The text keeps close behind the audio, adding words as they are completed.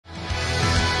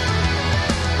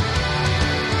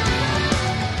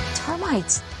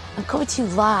right, I'm coming to you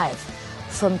live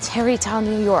from Tarrytown,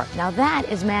 New York. Now that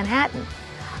is Manhattan.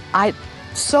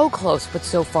 So close, but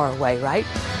so far away, right?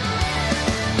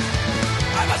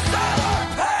 I'm a sailor,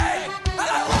 hey, and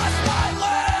I lost my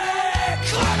leg.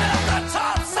 Climbing up the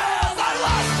top sails, I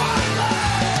lost my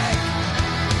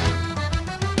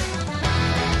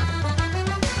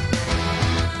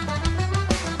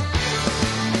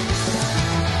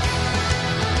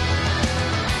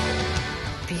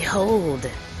leg. Behold,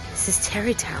 this is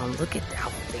Tarrytown. Look at how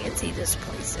fancy this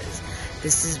place is.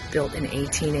 This is built in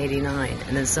 1889,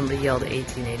 and then somebody yelled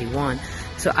 1881.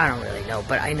 So I don't really know,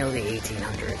 but I know the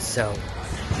 1800s, so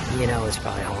you know it's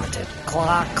probably haunted.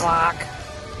 Clock, clock.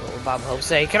 What would Bob Hope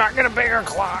say? Can I get a bigger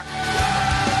clock?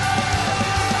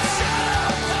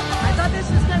 I thought this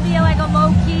was going to be like a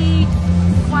low-key,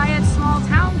 quiet,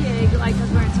 small-town gig, like because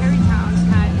we're in Tarrytown.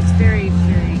 It's very,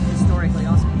 very historically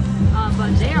awesome.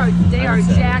 But they are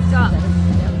jacked up.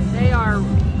 They are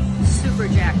super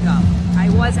jacked up.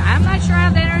 I'm not sure I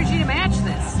have the energy to match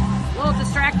this. A little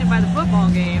distracted by the football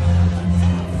game.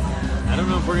 I don't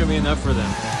know if we're going to be enough for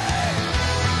them.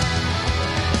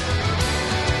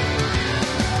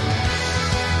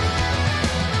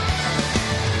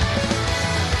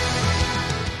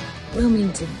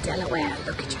 Wilmington, Delaware.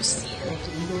 Look at your ceiling.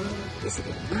 Is it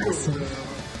impressive?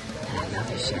 And I love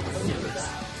your chandeliers.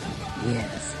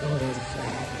 Yes. Oh, there's a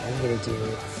flag. I'm going to do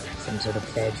some sort of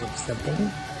pledge of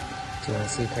something. Do you want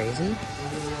to see crazy?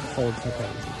 Hold for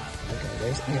crazy. Okay,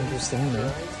 there's Andrew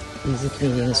Stanley. He's a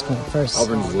comedian that's going first.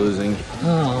 Auburn's losing.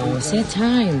 Oh, sad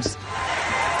times.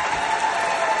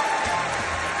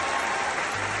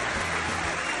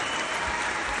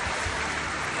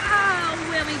 Oh,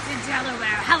 Wilmington,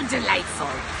 Delaware. How delightful.